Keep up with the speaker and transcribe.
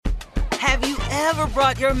Have you ever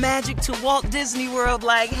brought your magic to Walt Disney World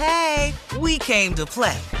like, hey, we came to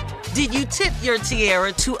play? Did you tip your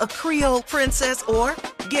tiara to a Creole princess or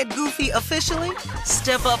get goofy officially?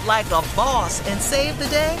 Step up like a boss and save the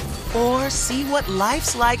day? Or see what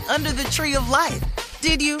life's like under the tree of life?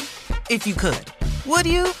 Did you? If you could. Would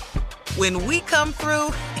you? When we come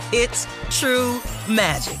through, it's true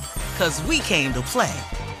magic. 'Cause we came to play.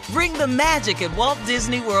 Bring the magic at Walt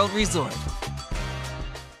Disney World Resort.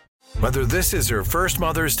 Whether this is her first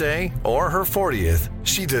Mother's Day or her 40th,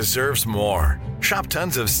 she deserves more. Shop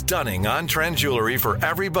tons of stunning on-trend jewelry for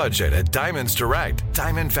every budget at Diamonds Direct.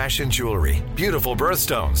 Diamond fashion jewelry, beautiful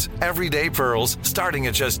birthstones, everyday pearls starting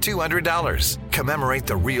at just $200. Commemorate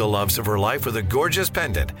the real loves of her life with a gorgeous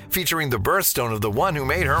pendant featuring the birthstone of the one who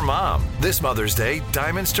made her mom. This Mother's Day,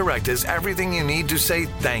 Diamonds Direct is everything you need to say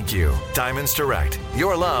thank you. Diamonds Direct,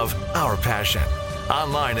 your love, our passion.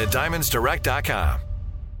 Online at diamondsdirect.com.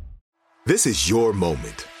 This is your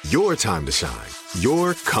moment, your time to shine,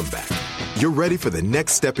 your comeback. You're ready for the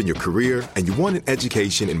next step in your career, and you want an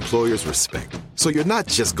education employers respect. So you're not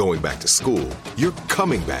just going back to school, you're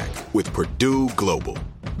coming back with Purdue Global.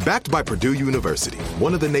 Backed by Purdue University,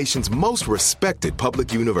 one of the nation's most respected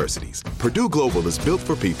public universities, Purdue Global is built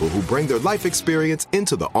for people who bring their life experience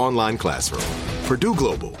into the online classroom. Purdue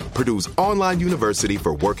Global, Purdue's online university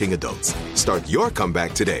for working adults. Start your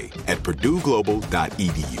comeback today at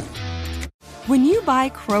purdueglobal.edu. When you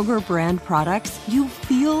buy Kroger brand products, you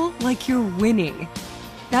feel like you're winning.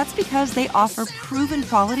 That's because they offer proven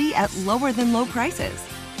quality at lower than low prices.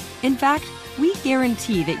 In fact, we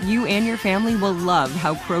guarantee that you and your family will love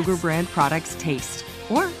how Kroger brand products taste,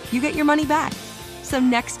 or you get your money back. So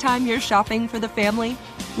next time you're shopping for the family,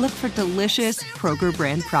 look for delicious Kroger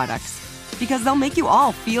brand products, because they'll make you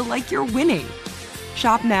all feel like you're winning.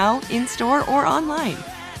 Shop now, in-store, or online.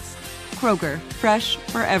 Kroger, fresh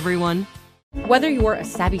for everyone. Whether you're a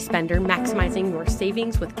savvy spender maximizing your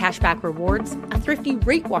savings with cashback rewards, a thrifty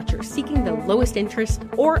rate watcher seeking the lowest interest,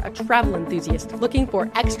 or a travel enthusiast looking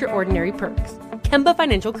for extraordinary perks, Kemba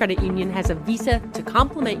Financial Credit Union has a visa to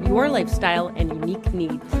complement your lifestyle and unique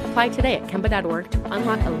needs. Apply today at Kemba.org to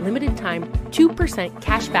unlock a limited time 2%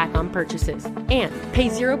 cash back on purchases and pay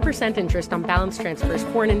 0% interest on balance transfers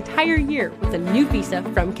for an entire year with a new visa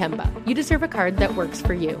from Kemba. You deserve a card that works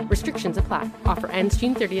for you. Restrictions apply. Offer ends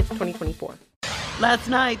June 30th, 2024. Last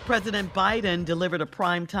night, President Biden delivered a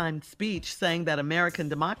primetime speech saying that American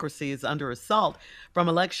democracy is under assault from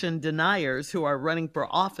election deniers who are running for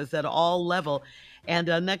office at all levels. And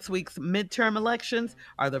next week's midterm elections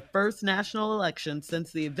are the first national election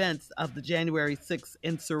since the events of the January 6th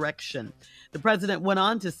insurrection. The president went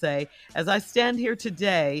on to say, as I stand here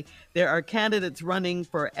today, there are candidates running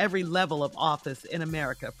for every level of office in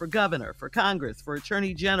America, for governor, for Congress, for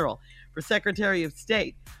attorney general, for secretary of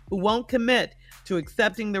state, who won't commit to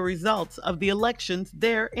accepting the results of the elections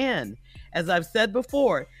they're in. As I've said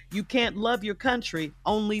before, you can't love your country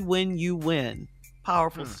only when you win.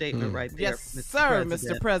 Powerful statement right there. Yes, sir,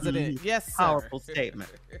 Mr. President. Yes, sir. Powerful statement.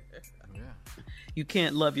 You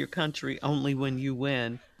can't love your country only when you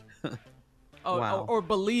win. Wow. Or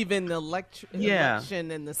believe in the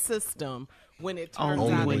election and the system when it turns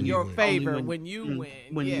out in your favor when you win.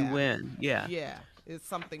 When you win, yeah. Yeah, it's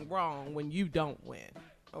something wrong when you don't win.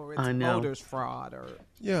 Or it's voters fraud. Or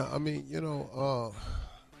yeah, I mean, you know.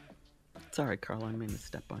 Sorry, Carl, I mean to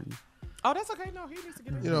step on you. Oh, that's okay. No, he needs to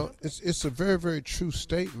get it. You know, it's a very, very true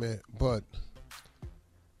statement, but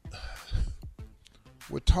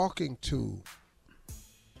we're talking to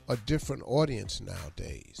a different audience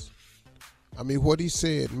nowadays. I mean, what he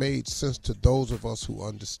said made sense to those of us who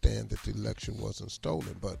understand that the election wasn't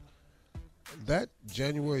stolen, but that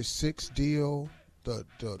January 6th deal, the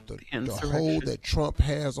hold that Trump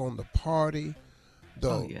has on the party,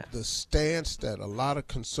 the stance that a lot of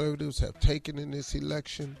conservatives have taken in this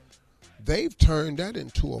election, they've turned that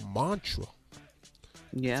into a mantra.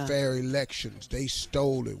 Yeah. Fair elections. They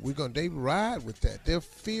stole it. They ride with that. Their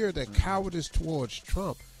fear, their cowardice towards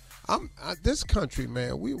Trump. This country,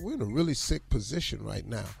 man, we're in a really sick position right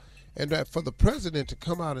now. And that for the president to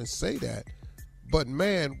come out and say that, but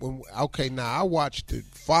man, now I watched the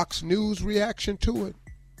Fox News reaction to it.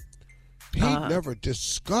 He never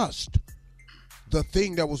discussed the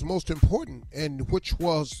thing that was most important, and which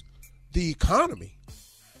was the economy.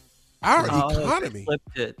 Our economy. They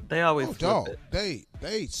flipped it. They always flip it.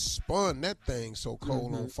 They spun that thing so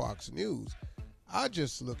cold on Fox News. I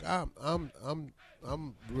just look. I'm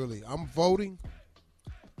voting.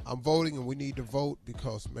 I'm voting, and we need to vote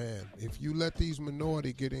because, man, if you let these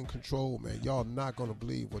minority get in control, man, y'all not gonna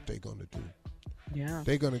believe what they're gonna do. Yeah.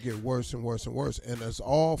 They're going to get worse and worse and worse. And it's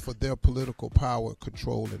all for their political power,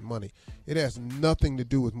 control, and money. It has nothing to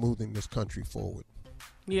do with moving this country forward.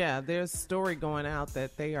 Yeah, there's a story going out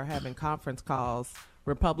that they are having conference calls.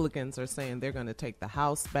 Republicans are saying they're going to take the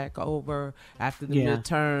House back over after the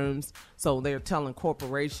midterms. So they're telling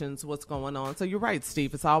corporations what's going on. So you're right,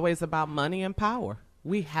 Steve. It's always about money and power.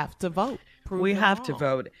 We have to vote. We have to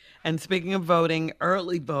vote. And speaking of voting,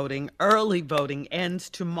 early voting ends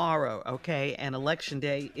tomorrow, okay? And Election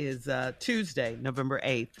Day is Tuesday, November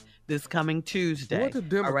 8th, this coming Tuesday. What the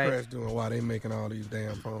Democrats doing while they making all these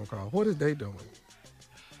damn phone calls? What is they doing?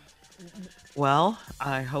 Well,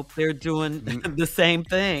 I hope they're doing the same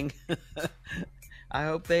thing. I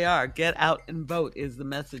hope they are. Get out and vote is the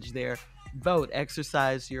message there. Vote.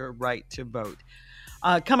 Exercise your right to vote.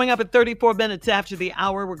 Coming up at 34 minutes after the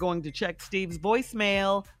hour, we're going to check Steve's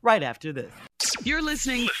voicemail right after this. You're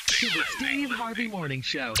listening to the Steve Harvey Morning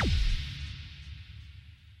Show.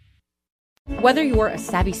 Whether you're a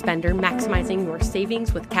savvy spender maximizing your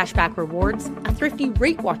savings with cashback rewards, a thrifty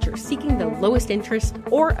rate watcher seeking the lowest interest,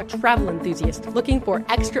 or a travel enthusiast looking for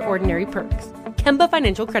extraordinary perks, Kemba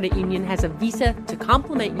Financial Credit Union has a visa to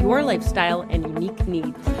complement your lifestyle and unique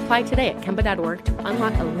needs. Apply today at Kemba.org to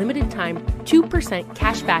unlock a limited-time 2%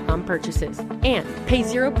 cash back on purchases and pay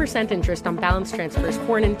 0% interest on balance transfers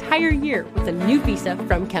for an entire year with a new visa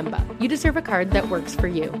from Kemba. You deserve a card that works for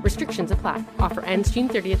you. Restrictions apply. Offer ends June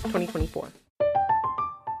 30th, 2024.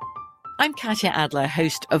 I'm Katya Adler,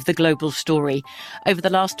 host of The Global Story. Over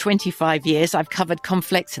the last 25 years, I've covered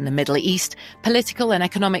conflicts in the Middle East, political and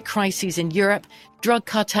economic crises in Europe, drug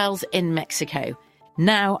cartels in Mexico.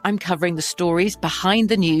 Now I'm covering the stories behind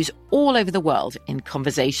the news all over the world in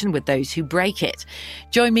conversation with those who break it.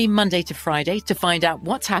 Join me Monday to Friday to find out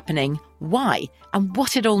what's happening, why, and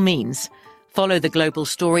what it all means. Follow The Global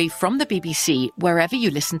Story from the BBC wherever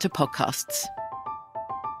you listen to podcasts.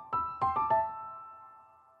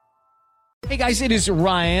 Hey guys, it is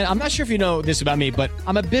Ryan. I'm not sure if you know this about me, but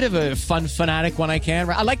I'm a bit of a fun fanatic when I can.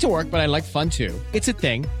 I like to work, but I like fun too. It's a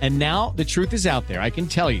thing. And now the truth is out there. I can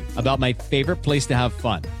tell you about my favorite place to have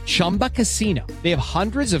fun. Chumba Casino. They have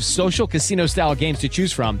hundreds of social casino style games to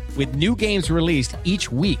choose from with new games released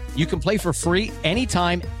each week. You can play for free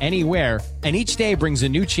anytime, anywhere. And each day brings a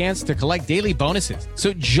new chance to collect daily bonuses.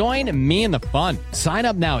 So join me in the fun. Sign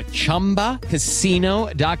up now at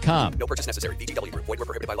ChumbaCasino.com. No purchase necessary. VGW Group. Void where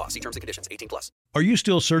prohibited by law. See terms and conditions. 18+. Are you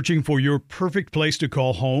still searching for your perfect place to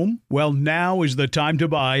call home? Well, now is the time to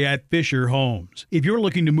buy at Fisher Homes. If you're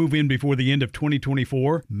looking to move in before the end of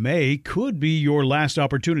 2024, May could be your last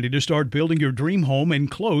opportunity to start building your dream home and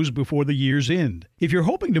close before the year's end. If you're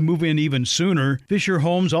hoping to move in even sooner, Fisher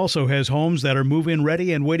Homes also has homes that are move-in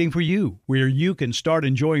ready and waiting for you, where you can start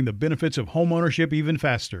enjoying the benefits of homeownership even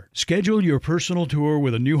faster. Schedule your personal tour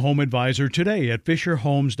with a new home advisor today at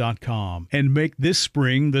FisherHomes.com and make this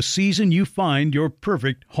spring the season you find your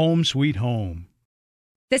perfect home sweet home.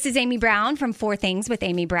 This is Amy Brown from 4 Things with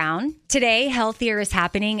Amy Brown. Today, healthier is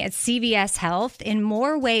happening at CVS Health in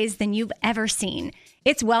more ways than you've ever seen.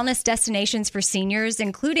 It's wellness destinations for seniors,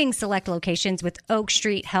 including select locations with Oak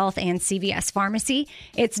Street Health and CVS Pharmacy.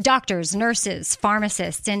 It's doctors, nurses,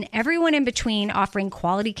 pharmacists, and everyone in between offering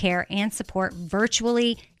quality care and support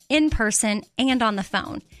virtually, in person, and on the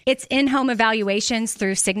phone. It's in-home evaluations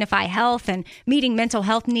through Signify Health and meeting mental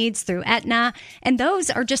health needs through Aetna. And those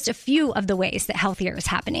are just a few of the ways that healthier is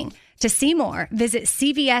happening. To see more, visit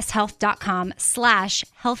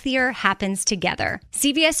cvshealth.com/healthier happens together.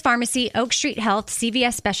 CVS Pharmacy, Oak Street Health,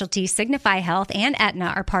 CVS Specialty, Signify Health, and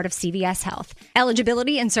Aetna are part of CVS Health.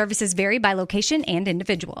 Eligibility and services vary by location and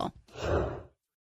individual.